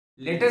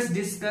Let us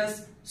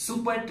discuss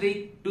super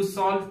trick to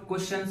solve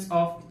questions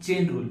of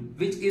chain rule,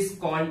 which is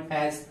called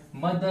as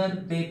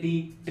mother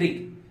baby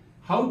trick.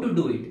 How to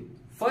do it?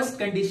 First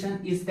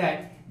condition is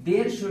that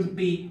there should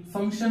be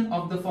function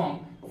of the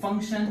form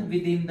function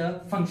within the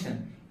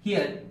function.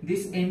 Here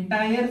this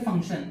entire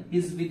function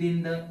is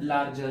within the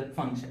larger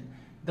function.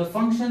 The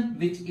function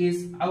which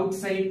is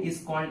outside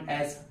is called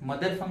as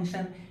mother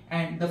function,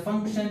 and the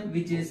function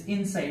which is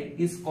inside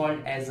is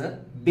called as a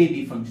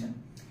baby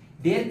function.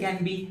 There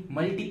can be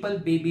multiple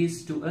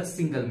babies to a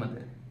single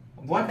mother.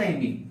 What I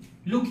mean?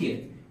 Look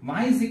here.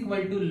 Y is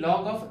equal to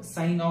log of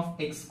sine of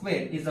x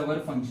square is our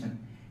function.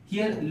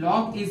 Here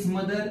log is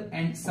mother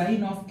and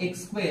sine of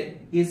x square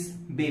is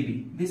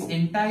baby. This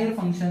entire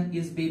function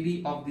is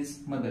baby of this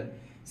mother.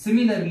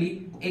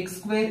 Similarly, x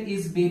square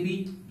is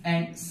baby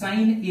and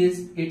sine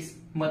is its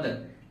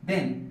mother.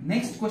 Then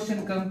next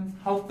question comes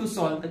how to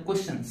solve the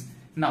questions.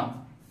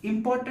 Now,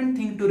 important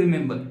thing to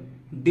remember.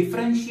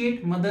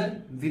 Differentiate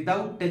mother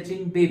without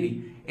touching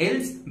baby,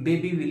 else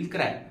baby will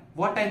cry.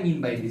 What I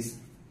mean by this?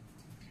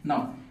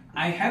 Now,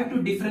 I have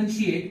to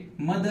differentiate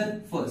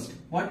mother first.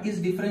 What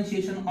is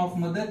differentiation of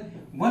mother?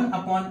 1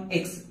 upon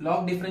x.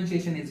 Log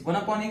differentiation is 1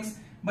 upon x.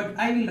 But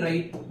I will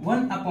write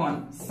 1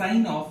 upon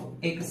sine of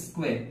x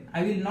square.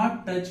 I will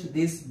not touch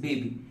this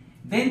baby.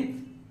 Then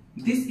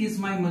this is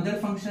my mother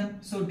function.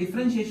 So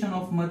differentiation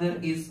of mother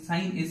is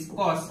sine is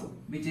cos,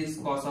 which is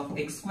cos of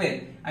x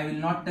square. I will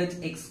not touch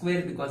x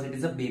square because it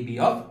is a baby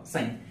of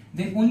sine.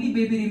 Then only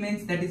baby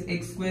remains, that is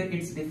x square.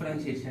 Its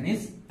differentiation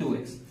is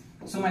 2x.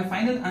 So my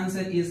final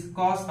answer is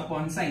cos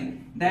upon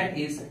sine, that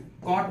is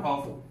cot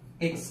of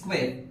x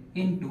square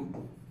into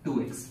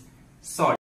 2x. Solved.